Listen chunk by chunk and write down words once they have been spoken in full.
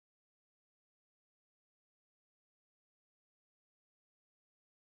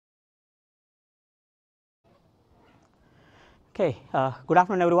Okay, good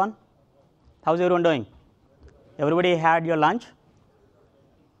afternoon, everyone. How's everyone doing? Everybody had your lunch?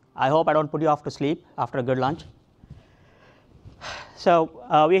 I hope I don't put you off to sleep after a good lunch. So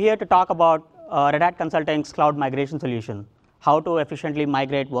we're here to talk about Red Hat Consulting's cloud migration solution, how to efficiently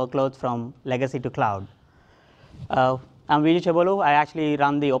migrate workloads from legacy to cloud. I'm Vijay Chebolu. I actually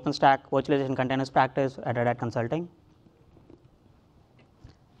run the OpenStack virtualization containers practice at Red Hat Consulting.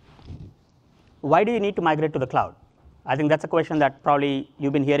 Why do you need to migrate to the cloud? I think that's a question that probably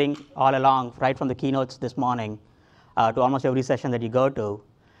you've been hearing all along, right from the keynotes this morning to almost every session that you go to,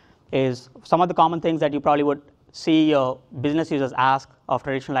 is some of the common things that you probably would see your business users ask of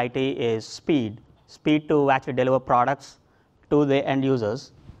traditional IT is speed to actually deliver products to the end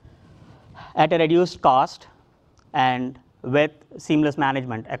users at a reduced cost and with seamless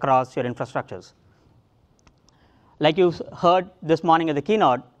management across your infrastructures. Like you heard this morning at the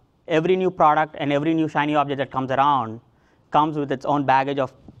keynote, every new product and every new shiny object that comes around comes with its own baggage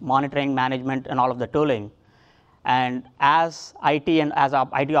of monitoring, management, and all of the tooling. And as IT and as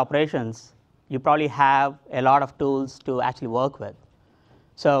IT operations, you probably have a lot of tools to actually work with.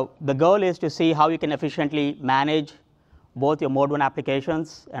 So the goal is to see how you can efficiently manage both your Mode 1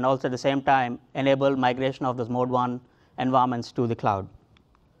 applications and also at the same time enable migration of those Mode 1 environments to the cloud.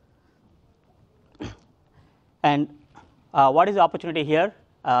 And what is the opportunity here?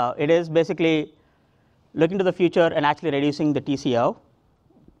 It is basically looking to the future and actually reducing the TCO.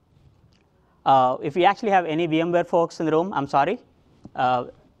 If we actually have any VMware folks in the room, I'm sorry.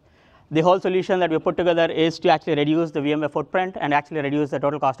 The whole solution that we put together is to actually reduce the VMware footprint and actually reduce the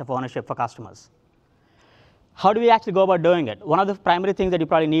total cost of ownership for customers. How do we actually go about doing it? One of the primary things that you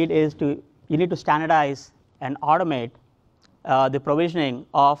probably need is you need to standardize and automate the provisioning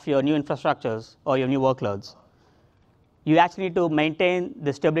of your new infrastructures or your new workloads. You actually need to maintain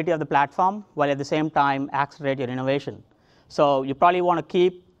the stability of the platform while at the same time accelerate your innovation. So you probably want to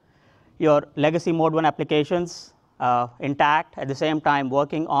keep your legacy Mode 1 applications intact, at the same time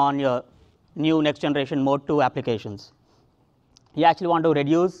working on your new next generation Mode 2 applications. You actually want to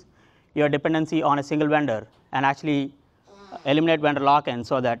reduce your dependency on a single vendor and actually eliminate vendor lock-in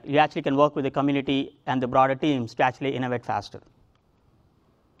so that you actually can work with the community and the broader teams to actually innovate faster.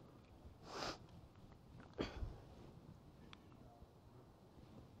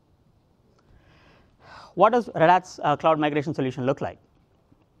 What does Red Hat's cloud migration solution look like?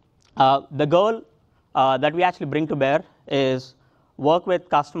 The goal that we actually bring to bear is work with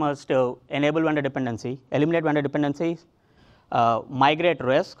customers to enable vendor dependency, eliminate vendor dependencies, migrate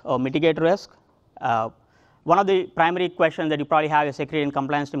risk or mitigate risk. One of the primary questions that you probably have your security and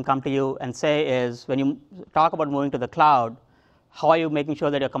compliance team come to you and say is, when you talk about moving to the cloud, how are you making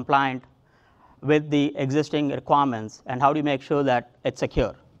sure that you're compliant with the existing requirements, and how do you make sure that it's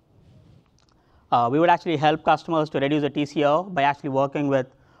secure? We would actually help customers to reduce the TCO by actually working with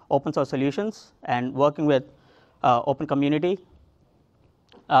open source solutions and working with open community.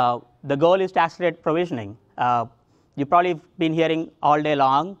 The goal is to accelerate provisioning. You've probably been hearing all day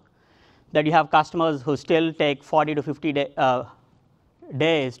long that you have customers who still take 40 to 50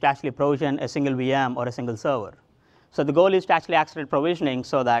 days to actually provision a single VM or a single server. So the goal is to actually accelerate provisioning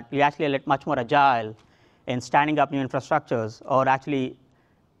so that you actually get much more agile in standing up new infrastructures or actually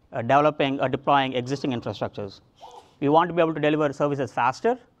developing or deploying existing infrastructures. We want to be able to deliver services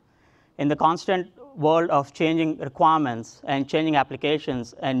faster. In the constant world of changing requirements and changing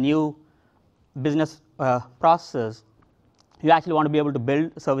applications and new business processes, you actually want to be able to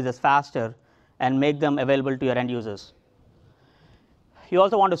build services faster and make them available to your end users. You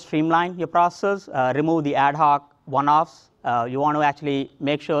also want to streamline your processes, remove the ad hoc one-offs. You want to actually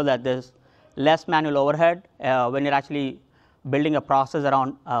make sure that there's less manual overhead when you're actually building a process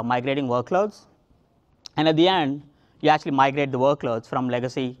around migrating workloads. And at the end, you actually migrate the workloads from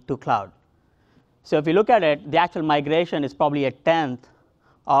legacy to cloud. So if you look at it, the actual migration is probably 1/10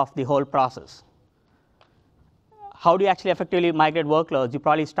 of the whole process. How do you actually effectively migrate workloads? You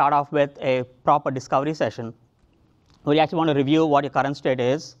probably start off with a proper discovery session where you actually want to review what your current state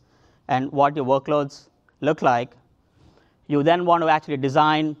is and what your workloads look like. You then want to actually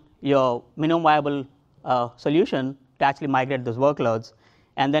design your minimum viable solution to actually migrate those workloads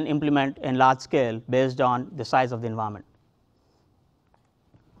and then implement in large scale based on the size of the environment.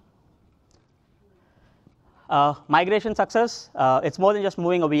 Migration success, it's more than just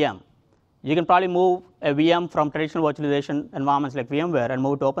moving a VM. You can probably move a VM from traditional virtualization environments like VMware and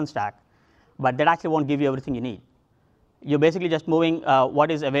move to OpenStack, but that actually won't give you everything you need. You're basically just moving what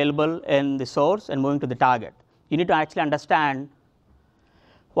is available in the source and moving to the target. You need to actually understand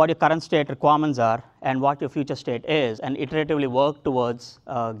what your current state requirements are and what your future state is, and iteratively work towards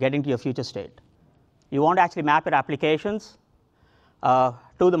getting to your future state. You want to actually map your applications to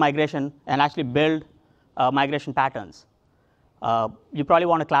the migration and actually build migration patterns. You probably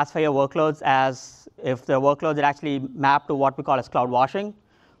want to classify your workloads as if the workloads are actually mapped to what we call as cloud washing,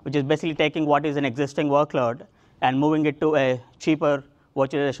 which is basically taking what is an existing workload and moving it to a cheaper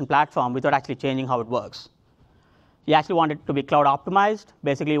virtualization platform without actually changing how it works. You actually want it to be cloud optimized.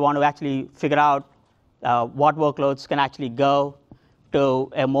 Basically, you want to actually figure out what workloads can actually go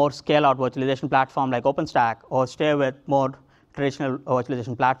to a more scale-out virtualization platform like OpenStack, or stay with more traditional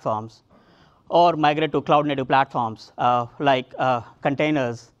virtualization platforms, or migrate to cloud-native platforms like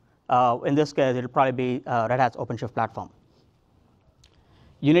containers. In this case, it'll probably be Red Hat's OpenShift platform.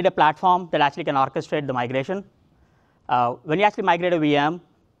 You need a platform that actually can orchestrate the migration. When you actually migrate a VM,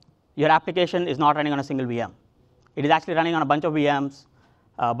 your application is not running on a single VM. It is actually running on a bunch of VMs,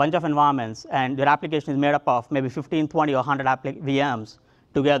 a bunch of environments, and your application is made up of maybe 15, 20, or 100 VMs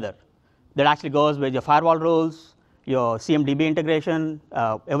together. That actually goes with your firewall rules, your CMDB integration,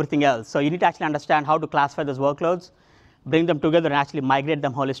 everything else. So you need to actually understand how to classify those workloads, bring them together, and actually migrate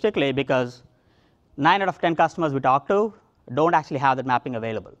them holistically, because 9 out of 10 customers we talk to don't actually have that mapping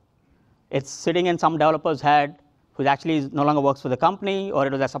available. It's sitting in some developer's head who actually no longer works for the company, or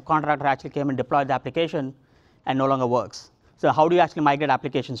it was a subcontractor who actually came and deployed the application and no longer works. So how do you actually migrate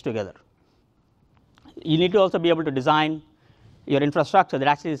applications together? You need to also be able to design your infrastructure that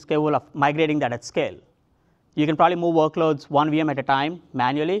actually is capable of migrating that at scale. You can probably move workloads one VM at a time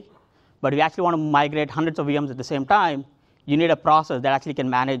manually, but if you actually want to migrate hundreds of VMs at the same time, you need a process that actually can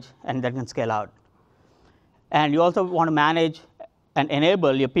manage and that can scale out. And you also want to manage and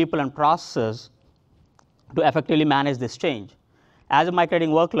enable your people and processes to effectively manage this change. As you're migrating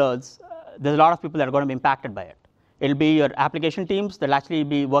workloads, there's a lot of people that are going to be impacted by it. It'll be your application teams that will actually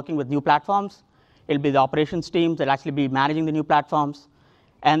be working with new platforms. It'll be the operations teams that will actually be managing the new platforms,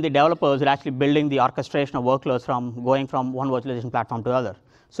 and the developers that are actually building the orchestration of workloads from going from one virtualization platform to the other.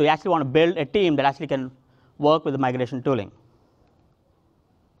 So you actually want to build a team that actually can work with the migration tooling.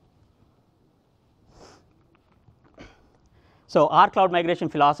 So our cloud migration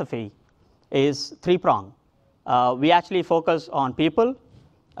philosophy is three-pronged. We actually focus on people,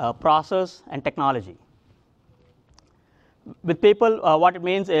 process, and technology. With people, what it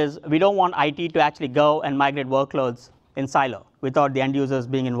means is we don't want IT to actually go and migrate workloads in silo without the end users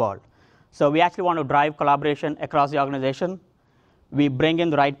being involved. So we actually want to drive collaboration across the organization. We bring in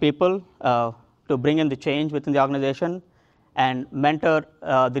the right people to bring in the change within the organization and mentor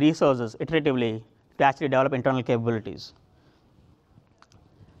the resources iteratively to actually develop internal capabilities.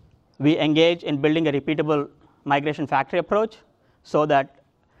 We engage in building a repeatable migration factory approach so that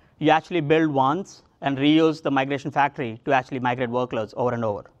you actually build once and reuse the migration factory to actually migrate workloads over and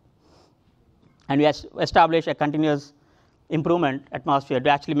over. And we establish a continuous improvement atmosphere to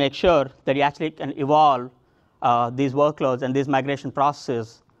actually make sure that you actually can evolve these workloads and these migration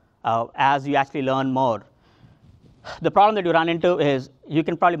processes as you actually learn more. The problem that you run into is you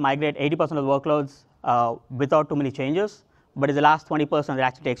can probably migrate 80% of the workloads without too many changes, but it's the last 20% that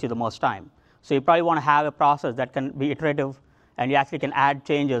actually takes you the most time. So you probably want to have a process that can be iterative, and you actually can add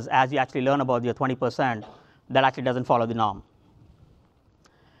changes as you actually learn about your 20% that actually doesn't follow the norm.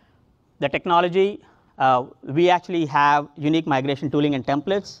 The technology, we actually have unique migration tooling and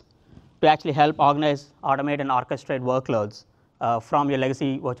templates to actually help organize, automate, and orchestrate workloads from your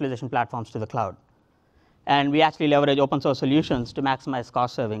legacy virtualization platforms to the cloud. And we actually leverage open source solutions to maximize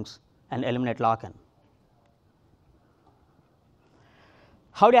cost savings and eliminate lock-in.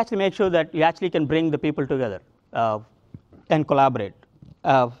 How do you actually make sure that you actually can bring the people together and collaborate?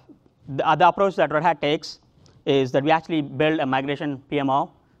 The approach that Red Hat takes is that we actually build a migration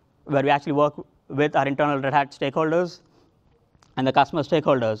PMO where we actually work with our internal Red Hat stakeholders and the customer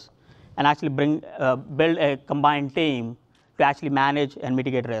stakeholders and actually build a combined team to actually manage and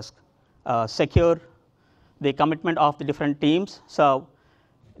mitigate risk, secure the commitment of the different teams. So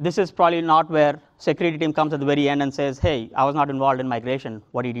this is probably not where security team comes at the very end and says, hey, I was not involved in migration,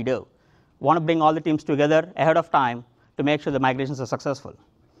 what did you do? We want to bring all the teams together ahead of time to make sure the migrations are successful.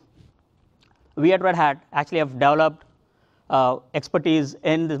 We at Red Hat actually have developed expertise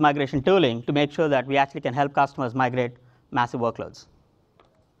in this migration tooling to make sure that we actually can help customers migrate massive workloads.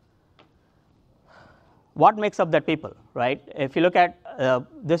 What makes up that people, right? If you look at,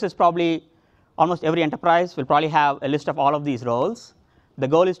 this is probably almost every enterprise will probably have a list of all of these roles. The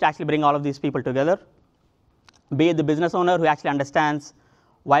goal is to actually bring all of these people together, be it the business owner who actually understands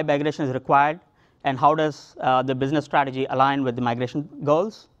why migration is required and how does the business strategy align with the migration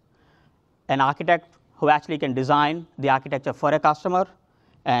goals, an architect who actually can design the architecture for a customer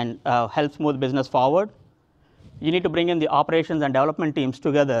and help move the business forward. You need to bring in the operations and development teams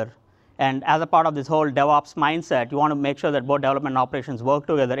together And as a part of this whole DevOps mindset, you want to make sure that both development and operations work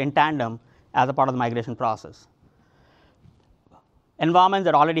together in tandem as a part of the migration process. Environments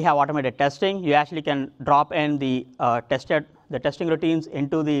that already have automated testing, you actually can drop in the testing routines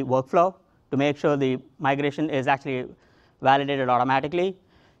into the workflow to make sure the migration is actually validated automatically.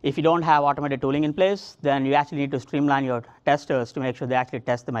 If you don't have automated tooling in place, then you actually need to streamline your testers to make sure they actually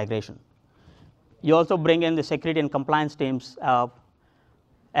test the migration. You also bring in the security and compliance teams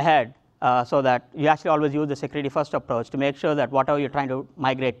ahead so that you actually always use the security first approach to make sure that whatever you're trying to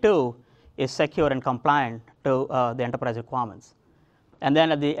migrate to is secure and compliant to the enterprise requirements. And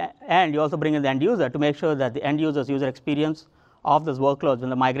then at the end, you also bring in the end user to make sure that the end user's user experience of those workloads when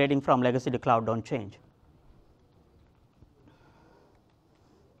they're migrating from legacy to cloud don't change.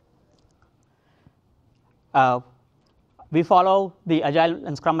 We follow the Agile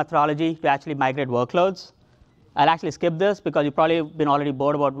and Scrum methodology to actually migrate workloads. I'll actually skip this because you've probably been already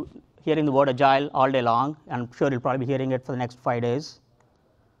bored about hearing the word Agile all day long. And I'm sure you'll probably be hearing it for the next 5 days.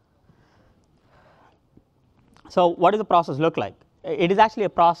 So what does the process look like? It is actually a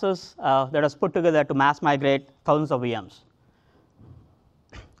process that was put together to mass migrate thousands of VMs.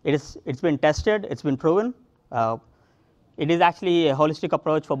 It's been tested, it's been proven. It is actually a holistic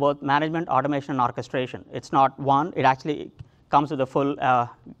approach for both management, automation, and orchestration. It's not one, it actually comes with a full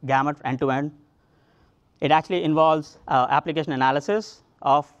gamut end-to-end. It actually involves application analysis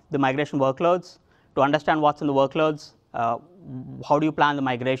of the migration workloads to understand what's in the workloads, how do you plan the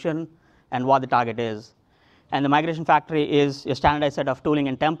migration, and what the target is. And the migration factory is a standardized set of tooling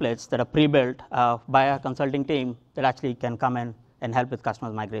and templates that are pre-built by a consulting team that actually can come in and help with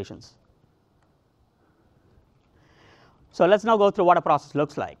customers' migrations. So let's now go through what a process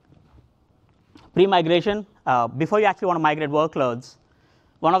looks like. Pre-migration, before you actually want to migrate workloads,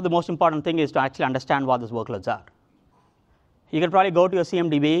 one of the most important things is to actually understand what those workloads are. You can probably go to your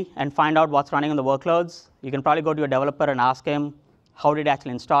CMDB and find out what's running on the workloads. You can probably go to your developer and ask him, how did he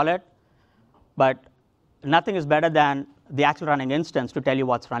actually install it? But nothing is better than the actual running instance to tell you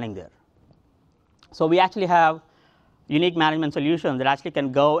what's running there. So we actually have unique management solutions that actually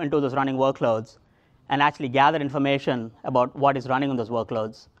can go into those running workloads and actually gather information about what is running on those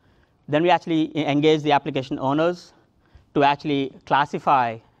workloads. Then we actually engage the application owners to actually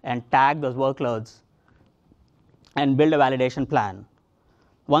classify and tag those workloads and build a validation plan.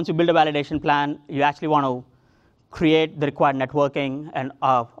 Once you build a validation plan, you actually want to create the required networking and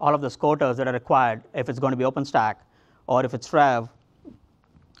all of the scoters that are required if it's going to be OpenStack or if it's Rev,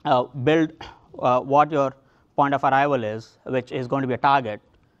 build what your point of arrival is, which is going to be a target.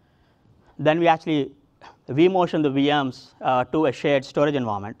 Then we actually vMotion the VMs to a shared storage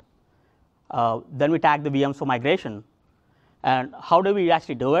environment. Then we tag the VMs for migration. And how do we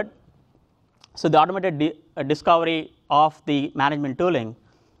actually do it? So the automated discovery of the management tooling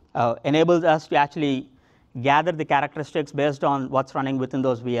enables us to actually gather the characteristics based on what's running within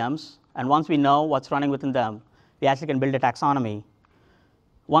those VMs. And once we know what's running within them, we actually can build a taxonomy.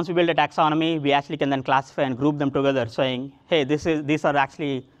 Once we build a taxonomy, we actually can then classify and group them together, saying, hey, these 10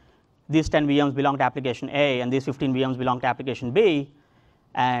 VMs belong to application A, and these 15 VMs belong to application B.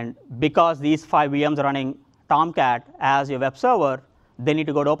 And because these 5 VMs are running Tomcat as your web server, they need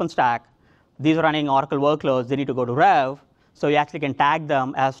to go to OpenStack. These are running Oracle workloads, they need to go to Rev. So you actually can tag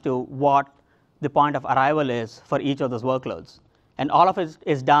them as to what the point of arrival is for each of those workloads. And all of it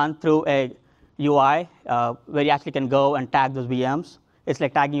is done through a UI where you actually can go and tag those VMs. It's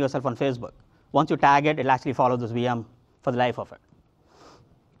like tagging yourself on Facebook. Once you tag it, it'll actually follow this VM for the life of it.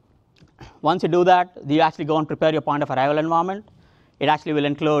 Once you do that, you actually go and prepare your point of arrival environment. It actually will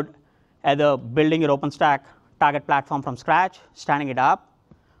include either building your OpenStack target platform from scratch, standing it up,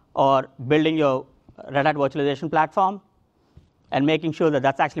 or building your Red Hat virtualization platform, and making sure that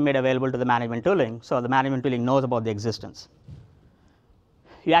that's actually made available to the management tooling, so the management tooling knows about the existence.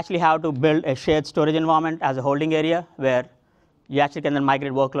 You actually have to build a shared storage environment as a holding area where you actually can then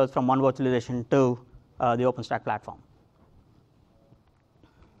migrate workloads from one virtualization to the OpenStack platform.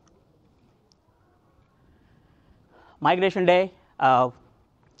 Migration day,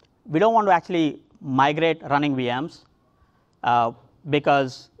 we don't want to actually migrate running VMs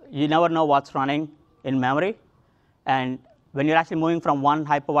because you never know what's running in memory. And when you're actually moving from one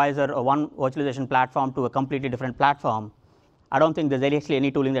hypervisor or one virtualization platform to a completely different platform, I don't think there's actually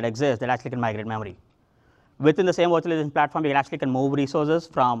any tooling that exists that actually can migrate memory. Within the same virtualization platform, you actually can move resources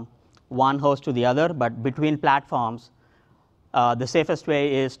from one host to the other, but between platforms, the safest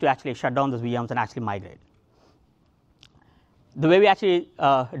way is to actually shut down those VMs and actually migrate. The way we actually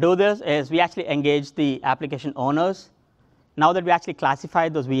do this is we actually engage the application owners. Now that we actually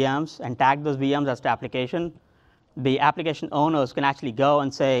classified those VMs and tagged those VMs as to application, the application owners can actually go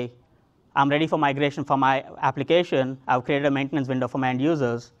and say, I'm ready for migration for my application. I've created a maintenance window for my end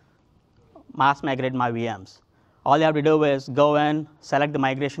users, mass migrate my VMs. All you have to do is go in, select the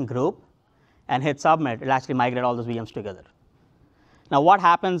migration group, and hit submit. It'll actually migrate all those VMs together. Now, what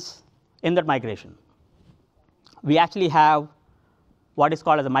happens in that migration? We actually have what is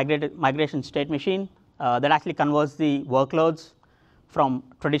called as a migration state machine that actually converts the workloads from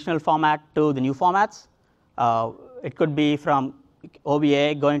traditional format to the new formats. It could be from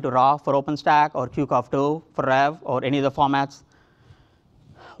OVA going to RAW for OpenStack, or QCOV2 for Rev, or any of the formats.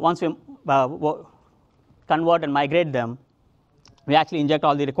 Once we convert and migrate them, we actually inject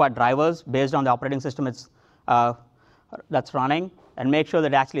all the required drivers based on the operating system that's running, and make sure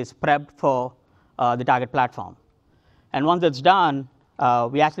that it actually is prepped for the target platform. And once it's done,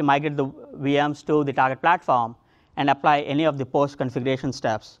 we actually migrate the VMs to the target platform and apply any of the post configuration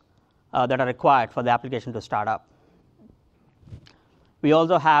steps that are required for the application to start up. We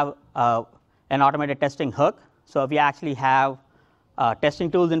also have an automated testing hook. So if you actually have testing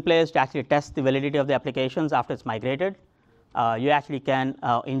tools in place to actually test the validity of the applications after it's migrated, you actually can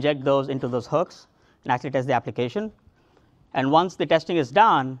inject those into those hooks and actually test the application. And once the testing is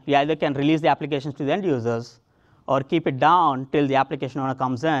done, you either can release the applications to the end users or keep it down till the application owner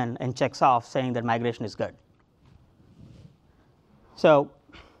comes in and checks off saying that migration is good. So,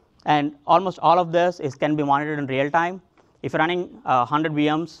 and almost all of this can be monitored in real time. If you're running 100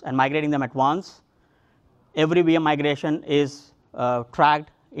 VMs and migrating them at once, every VM migration is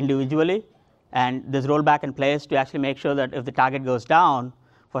tracked individually, and there's rollback in place to actually make sure that if the target goes down,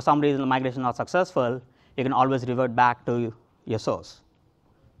 for some reason the migration is not successful, you can always revert back to your source.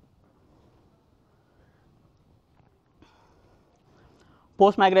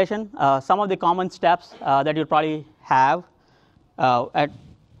 Post-migration, some of the common steps that you'll probably have at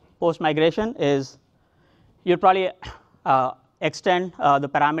post-migration is you'll probably extend the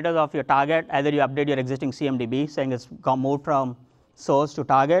parameters of your target. Either you update your existing CMDB, saying it's moved from source to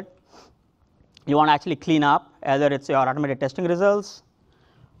target. You want to actually clean up, either it's your automated testing results.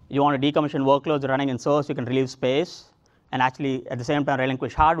 You want to decommission workloads running in source, you can relieve space, and actually at the same time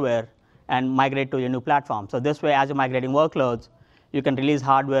relinquish hardware and migrate to your new platform. So this way, as you're migrating workloads, you can release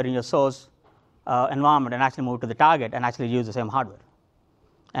hardware in your source environment and actually move to the target and actually use the same hardware.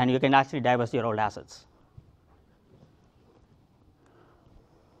 And you can actually divest your old assets.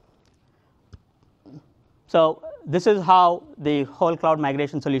 So this is how the whole cloud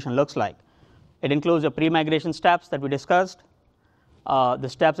migration solution looks like. It includes the pre-migration steps that we discussed, the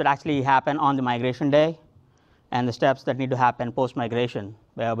steps that actually happen on the migration day, and the steps that need to happen post-migration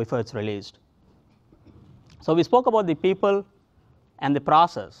before it's released. So we spoke about the people and the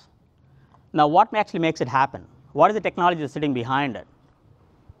process. Now, what actually makes it happen? What is the technology that's sitting behind it?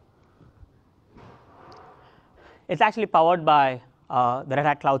 It's actually powered by the Red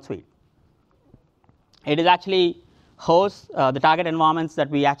Hat Cloud Suite. It is actually hosts the target environments that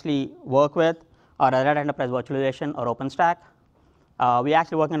we actually work with, or Red Hat Enterprise Virtualization or OpenStack. We're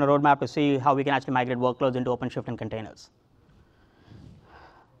actually working on a roadmap to see how we can actually migrate workloads into OpenShift and containers.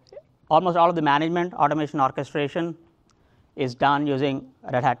 Almost all of the management, automation, orchestration is done using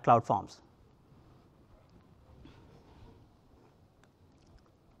Red Hat Cloud Forms.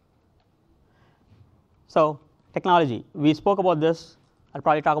 So technology, we spoke about this. I'll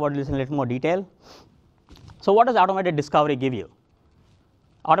probably talk about this in a little more detail. So what does automated discovery give you?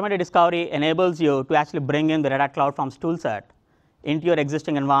 Automated discovery enables you to actually bring in the Red Hat Cloud Forms toolset into your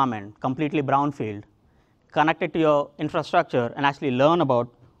existing environment, completely brownfield, connect it to your infrastructure, and actually learn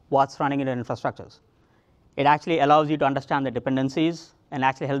about what's running in your infrastructures. It actually allows you to understand the dependencies and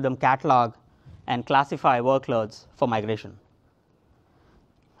actually help them catalog and classify workloads for migration.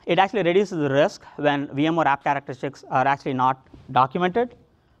 It actually reduces the risk when VM or app characteristics are actually not documented,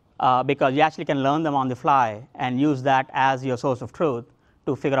 because you actually can learn them on the fly and use that as your source of truth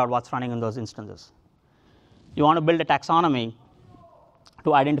to figure out what's running in those instances. You want to build a taxonomy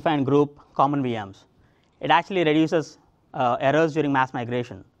to identify and group common VMs. It actually reduces errors during mass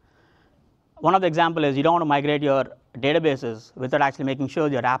migration. One of the examples is you don't want to migrate your databases without actually making sure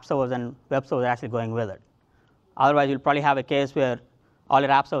your app servers and web servers are actually going with it. Otherwise, you'll probably have a case where all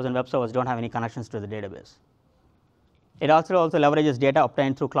your app servers and web servers don't have any connections to the database. It also leverages data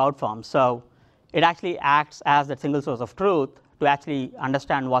obtained through Cloud Forms. So it actually acts as that single source of truth to actually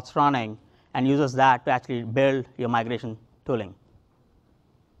understand what's running and uses that to actually build your migration tooling.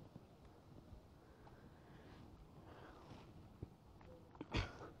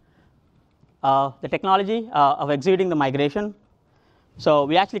 The technology of executing the migration. So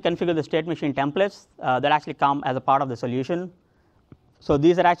we actually configure the state machine templates that actually come as a part of the solution. So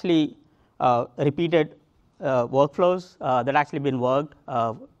these are actually repeated workflows that actually been worked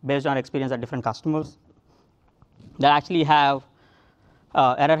based on experience at different customers that actually have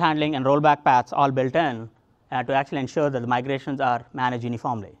error handling and rollback paths all built in to actually ensure that the migrations are managed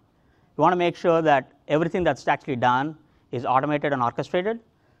uniformly. We want to make sure that everything that's actually done is automated and orchestrated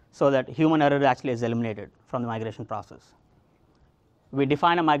so that human error actually is eliminated from the migration process. We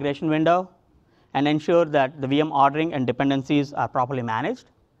define a migration window and ensure that the VM ordering and dependencies are properly managed.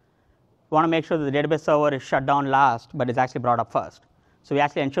 We want to make sure that the database server is shut down last, but is actually brought up first. So we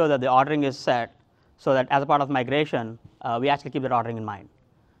actually ensure that the ordering is set so that as a part of migration, we actually keep that ordering in mind.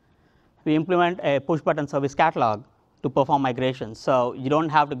 We implement a push button service catalog to perform migrations. So you don't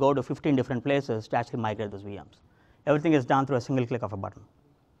have to go to 15 different places to actually migrate those VMs. Everything is done through a single click of a button.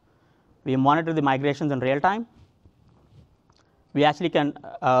 We monitor the migrations in real time. We actually can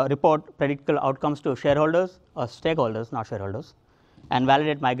report predictable outcomes to shareholders or stakeholders, not shareholders, and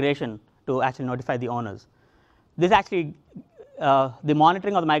validate migration to actually notify the owners. This actually, the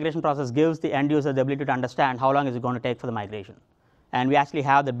monitoring of the migration process gives the end user the ability to understand how long is it going to take for the migration. And we actually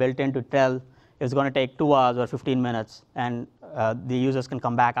have the built-in to tell if it's going to take 2 hours or 15 minutes, and the users can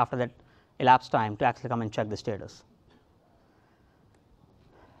come back after that elapsed time to actually come and check the status.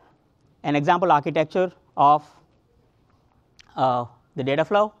 An example architecture of the data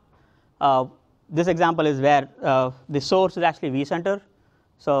flow. This example is where the source is actually vCenter.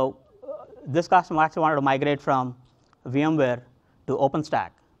 So this customer actually wanted to migrate from VMware to OpenStack.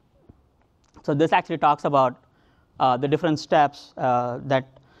 So this actually talks about the different steps that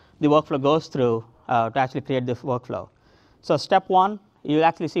the workflow goes through to actually create this workflow. So step 1, you'll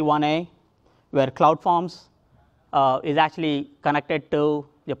actually see 1A, where CloudForms is actually connected to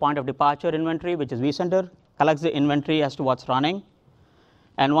the point of departure inventory, which is vCenter, collects the inventory as to what's running.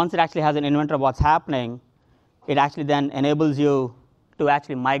 And once it actually has an inventory of what's happening, it actually then enables you to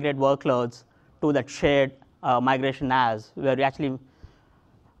actually migrate workloads to that shared migration NAS, where you're actually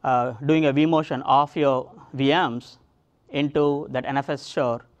doing a vMotion of your VMs into that NFS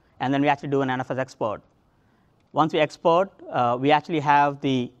store, and then we actually do an NFS export. Once we export, we actually have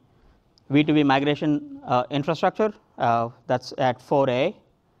the V2V migration infrastructure that's at 4A,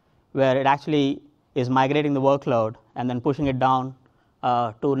 where it actually is migrating the workload and then pushing it down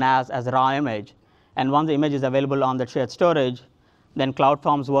to NAS as a raw image. And once the image is available on the shared storage, then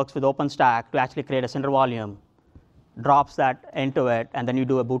CloudForms works with OpenStack to actually create a cinder volume, drops that into it, and then you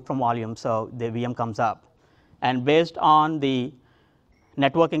do a boot from volume, so the VM comes up. And based on the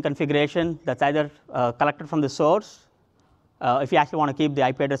networking configuration that's either collected from the source, if you actually want to keep the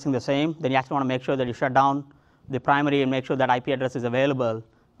IP addressing the same, then you actually want to make sure that you shut down the primary and make sure that IP address is available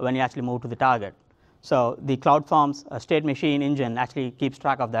when you actually move to the target. So the CloudForms state machine engine actually keeps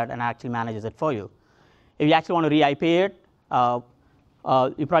track of that and actually manages it for you. If you actually want to re-IP it,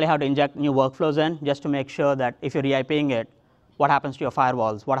 you probably have to inject new workflows in just to make sure that if you're re-IPing it, what happens to your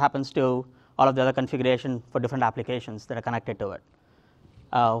firewalls, what happens to all of the other configuration for different applications that are connected to it.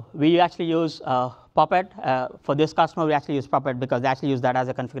 We actually use Puppet. For this customer, we actually use Puppet because they actually use that as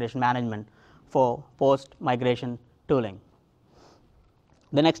a configuration management for post-migration tooling.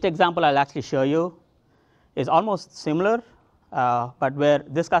 The next example I'll actually show you is almost similar, but where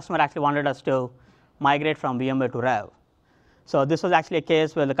this customer actually wanted us to migrate from VMware to Rev. So this was actually a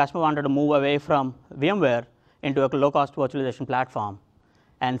case where the customer wanted to move away from VMware into a low-cost virtualization platform.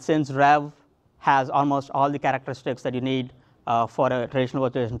 And since Rev has almost all the characteristics that you need for a traditional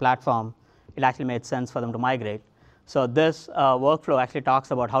virtualization platform, it actually made sense for them to migrate. So this workflow actually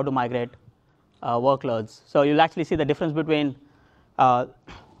talks about how to migrate workloads. So you'll actually see the difference between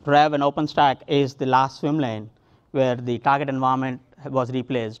Rev and OpenStack is the last swim lane, where the target environment was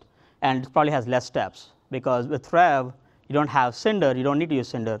replaced, and it probably has less steps, because with Rev, you don't have Cinder, you don't need to use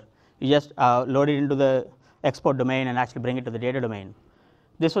Cinder. You just load it into the export domain and actually bring it to the data domain.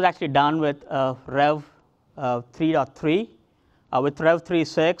 This was actually done with Rev 3.3. With Rev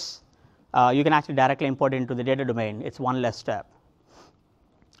 3.6, you can actually directly import it into the data domain. It's one less step.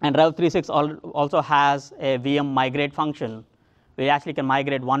 And Rev 3.6 also has a VM migrate function, where you actually can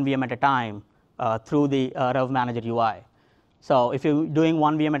migrate one VM at a time through the Rev Manager UI. So if you're doing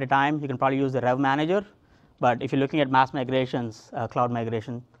one VM at a time, you can probably use the Rev Manager. But if you're looking at mass migrations, cloud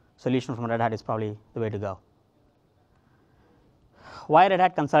migration solution from Red Hat is probably the way to go. Why Red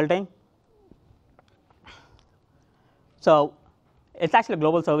Hat Consulting? So it's actually a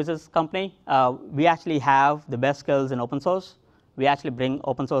global services company. We actually have the best skills in open source. We actually bring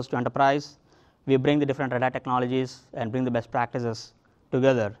open source to enterprise. We bring the different Red Hat technologies and bring the best practices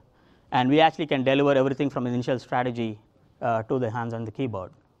together. And we actually can deliver everything from initial strategy to the hands on the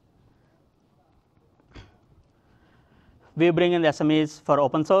keyboard. We bring in the SMEs for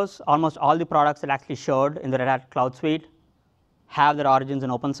open source. Almost all the products that actually showed in the Red Hat Cloud Suite have their origins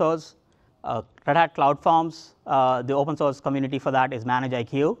in open source. Red Hat Cloud Forms, the open source community for that is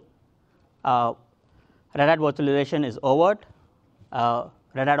ManageIQ. Red Hat Virtualization is OVERT.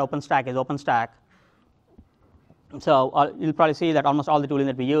 Red Hat OpenStack is OpenStack. So you'll probably see that almost all the tooling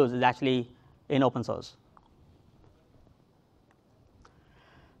that we use is actually in open source.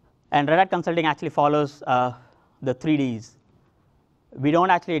 And Red Hat Consulting actually follows the 3Ds. We don't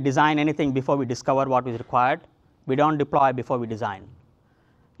actually design anything before we discover what is required. We don't deploy before we design.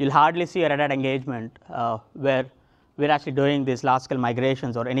 You'll hardly see a Red Hat engagement where we're actually doing these large-scale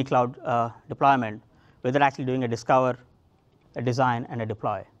migrations or any cloud deployment without actually doing a discover, a design, and a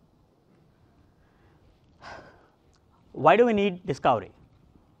deploy. Why do we need discovery?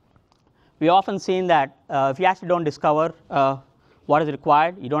 We often seen that if you actually don't discover what is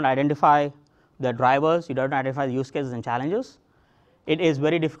required, you don't identify the drivers, you don't identify the use cases and challenges, it is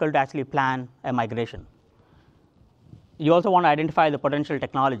very difficult to actually plan a migration. You also want to identify the potential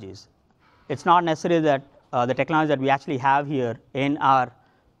technologies. It's not necessary that the technology that we actually have here in our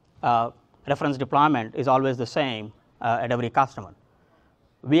reference deployment is always the same at every customer.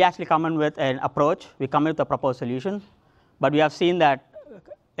 We actually come in with an approach, we come in with a proposed solution, but we have seen that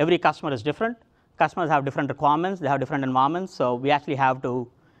every customer is different. Customers have different requirements, they have different environments, so we actually have to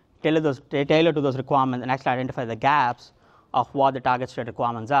tailor to those requirements and actually identify the gaps of what the target state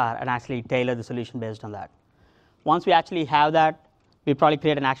requirements are and actually tailor the solution based on that. Once we actually have that, we probably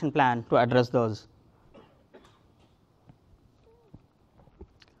create an action plan to address those.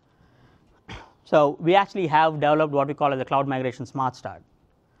 So we actually have developed what we call as the Cloud Migration Smart Start.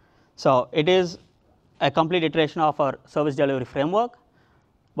 So it is a complete iteration of our service delivery framework,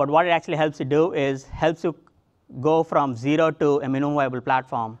 but what it actually helps you do is helps you go from 0 to a minimum viable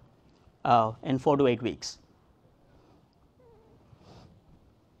platform in 4 to 8 weeks.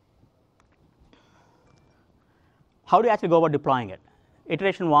 How do you actually go about deploying it?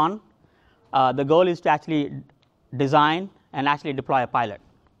 Iteration 1, the goal is to actually design and actually deploy a pilot.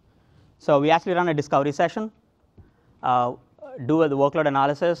 So we actually run a discovery session, do the workload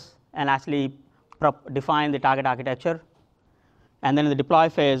analysis, and actually define the target architecture. And then in the deploy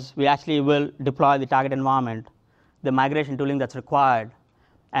phase, we actually will deploy the target environment, the migration tooling that's required,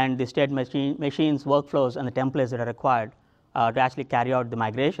 and the state machines, workflows, and the templates that are required to actually carry out the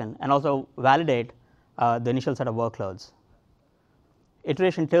migration, and also validate the initial set of workloads.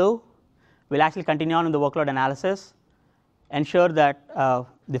 Iteration 2, we'll actually continue on in the workload analysis, ensure that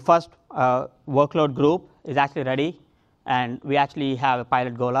the first workload group is actually ready, and we actually have a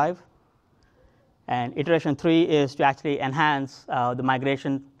pilot go live. And iteration 3 is to actually enhance the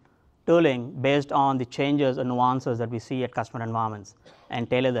migration tooling based on the changes and nuances that we see at customer environments and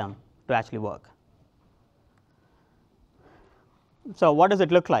tailor them to actually work. So what does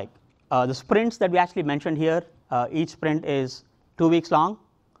it look like? The sprints that we actually mentioned here, each sprint is 2 weeks long.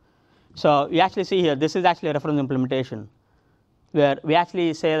 So you actually see here, this is actually a reference implementation, where we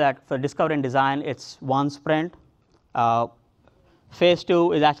actually say that for discovery and design, it's 1 sprint. Phase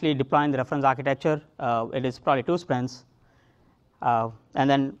 2 is actually deploying the reference architecture. It is probably 2 sprints. And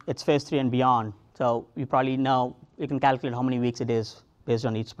then it's phase 3 and beyond. So you probably know, you can calculate how many weeks it is based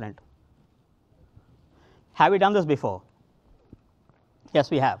on each sprint. Have we done this before?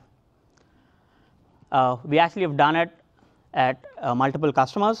 Yes, we have. We actually have done it at multiple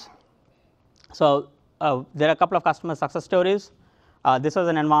customers. So there are a couple of customer success stories. This was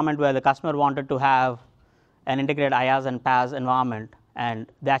an environment where the customer wanted to have an integrated IaaS and PaaS environment,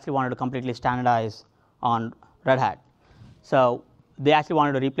 and they actually wanted to completely standardize on Red Hat. So they actually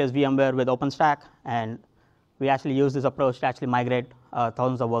wanted to replace VMware with OpenStack, and we actually used this approach to actually migrate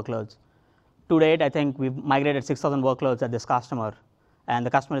thousands of workloads. To date, I think we've migrated 6,000 workloads at this customer, and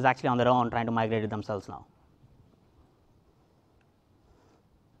the customer is actually on their own trying to migrate it themselves now.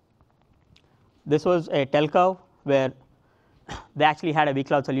 This was a telco where they actually had a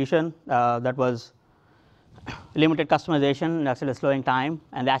vCloud solution that was limited customization, actually slowing time,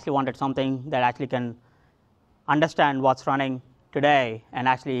 and they actually wanted something that actually can understand what's running today and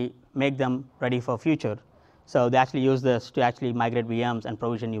actually make them ready for future. So they actually use this to actually migrate VMs and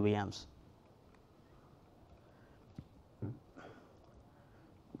provision new VMs.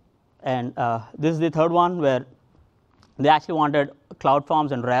 And this is the third one where they actually wanted Cloud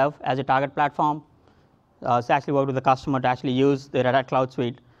Forms and Rev as a target platform. So actually worked with the customer to actually use the Red Hat Cloud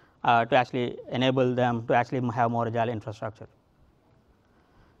Suite to actually enable them to actually have more agile infrastructure.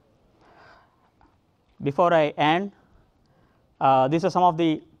 Before I end, these are some of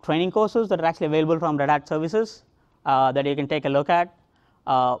the training courses that are actually available from Red Hat Services that you can take a look at.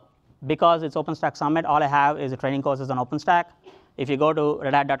 because it's OpenStack Summit, all I have is the training courses on OpenStack. If you go to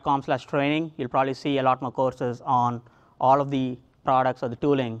redhat.com/training, you'll probably see a lot more courses on all of the products or the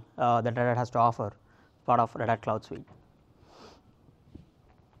tooling that Red Hat has to offer, part of Red Hat Cloud Suite.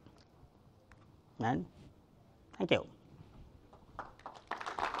 And thank you.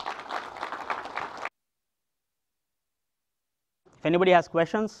 If anybody has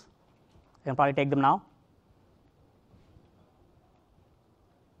questions, you can probably take them now.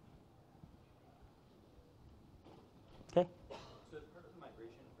 Okay. So as part of the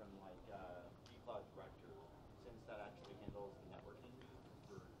migration from like vCloud Director, since that actually handles the networking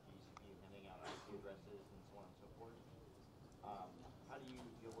for DCP handing out IP addresses and so on and so forth, how do you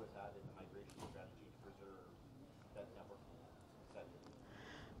deal with that in the migration strategy to preserve that networking segment?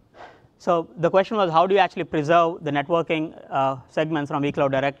 So the question was, how do you actually preserve the networking segments from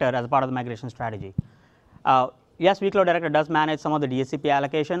vCloud Director as a part of the migration strategy? Yes, vCloud Director does manage some of the DHCP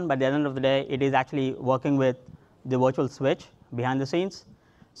allocation, but at the end of the day, it is actually working with the virtual switch behind the scenes.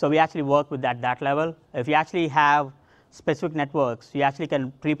 So we actually work with that level. If you actually have specific networks, you actually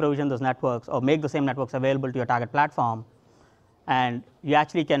can pre-provision those networks or make the same networks available to your target platform, and you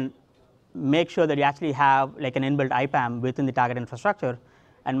actually can make sure that you actually have like an inbuilt IPAM within the target infrastructure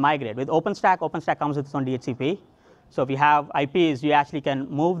and migrate. With OpenStack, OpenStack comes with its own DHCP. So if you have IPs, you actually can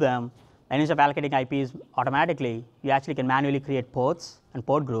move them, and instead of allocating IPs automatically, you actually can manually create ports and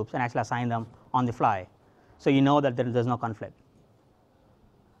port groups and actually assign them on the fly. So you know that there's no conflict.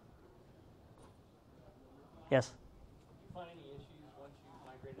 Yes? Do you find any issues once you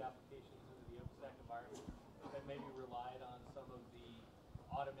migrated applications into the OpenStack environment that maybe relied on some of the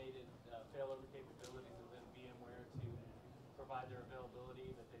automated failover capabilities within VMware to provide their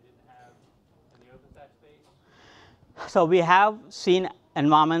availability that they didn't have in the OpenStack space? So we have seen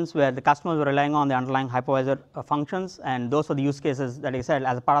environments where the customers were relying on the underlying hypervisor functions, and those are the use cases that I said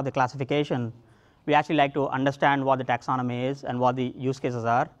as a part of the classification. We actually like to understand what the taxonomy is and what the use cases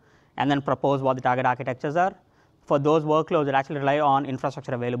are, and then propose what the target architectures are. For those workloads that actually rely on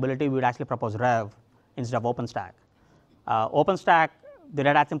infrastructure availability, we would actually propose Rev instead of OpenStack. OpenStack, the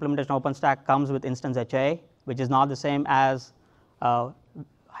Red Hat's implementation of OpenStack comes with instance HA, which is not the same as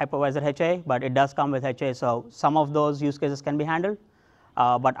hypervisor HA, but it does come with HA. So some of those use cases can be handled,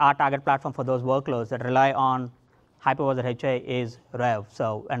 but our target platform for those workloads that rely on hypervisor HA is Rev.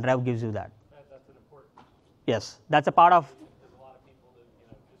 So, and Rev gives you that. That's an important. Yes, that's a part of. There's a lot of people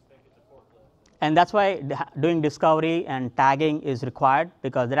that just think it's a forklift. And that's why doing discovery and tagging is required,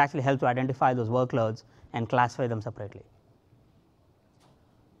 because that actually helps to identify those workloads and classify them separately.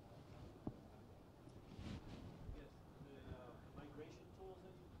 Yes, the migration tools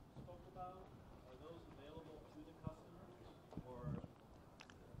that you spoke about, are those available to the customer? Or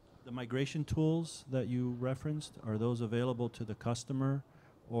the migration tools that you referenced, are those available to the customer,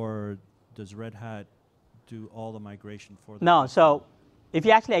 or does Red Hat do all the migration for them? No, so if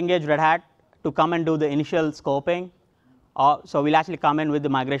you actually engage Red Hat to come and do the initial scoping, so we'll actually come in with the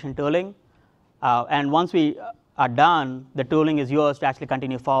migration tooling, and once we are done, the tooling is yours to actually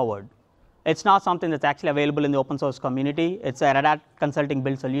continue forward. It's not something that's actually available in the open source community. It's a Red Hat consulting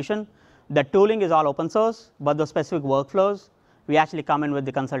build solution. The tooling is all open source, but the specific workflows, we actually come in with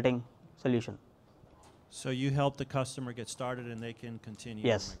the consulting solution. So you help the customer get started and they can continue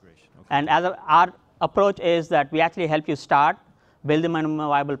Yes. the migration. Okay. And our approach is that we actually help you start, build the minimum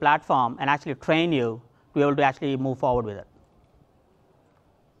viable platform, and actually train you to be able to actually move forward with it.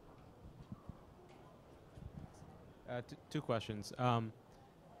 Two questions.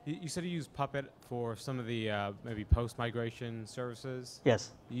 You said you use Puppet for some of the maybe post-migration services.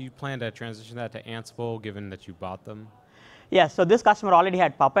 Yes. You plan to transition that to Ansible, given that you bought them? Yes, so this customer already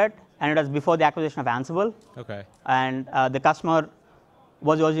had Puppet, and it was before the acquisition of Ansible. Okay. And the customer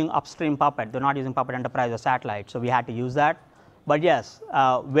was using upstream Puppet. They're not using Puppet Enterprise or Satellite, so we had to use that. But yes,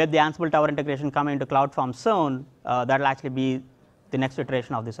 with the Ansible Tower integration coming into CloudForm soon, that will actually be the next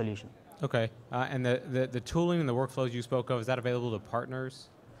iteration of the solution. Okay. And the tooling and the workflows you spoke of, is that available to partners?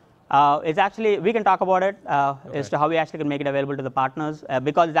 It's actually, we can talk about it as to how we actually can make it available to the partners,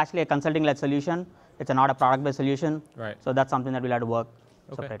 because it's actually a consulting-led solution. It's not a product-based solution. Right. So that's something that we'll have to work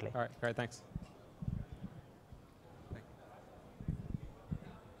Okay. separately. All right, thanks.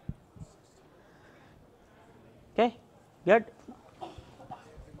 Okay, good.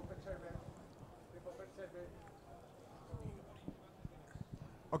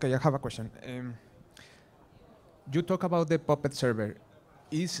 Okay, I have a question. You talk about the Puppet server.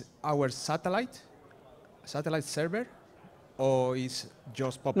 Is our satellite server, or is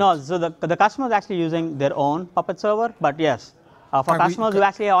just Puppet? No, so the customer is actually using their own Puppet server, but yes, for Can we- customers who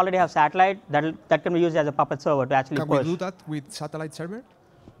actually already have satellite, that can be used as a Puppet server to actually Can push. we do that with satellite server?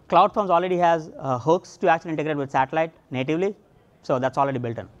 CloudForms already has hooks to actually integrate with satellite natively, so that's already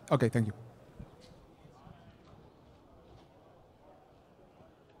built in. Okay, thank you.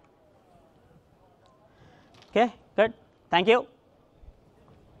 Okay, good. Thank you.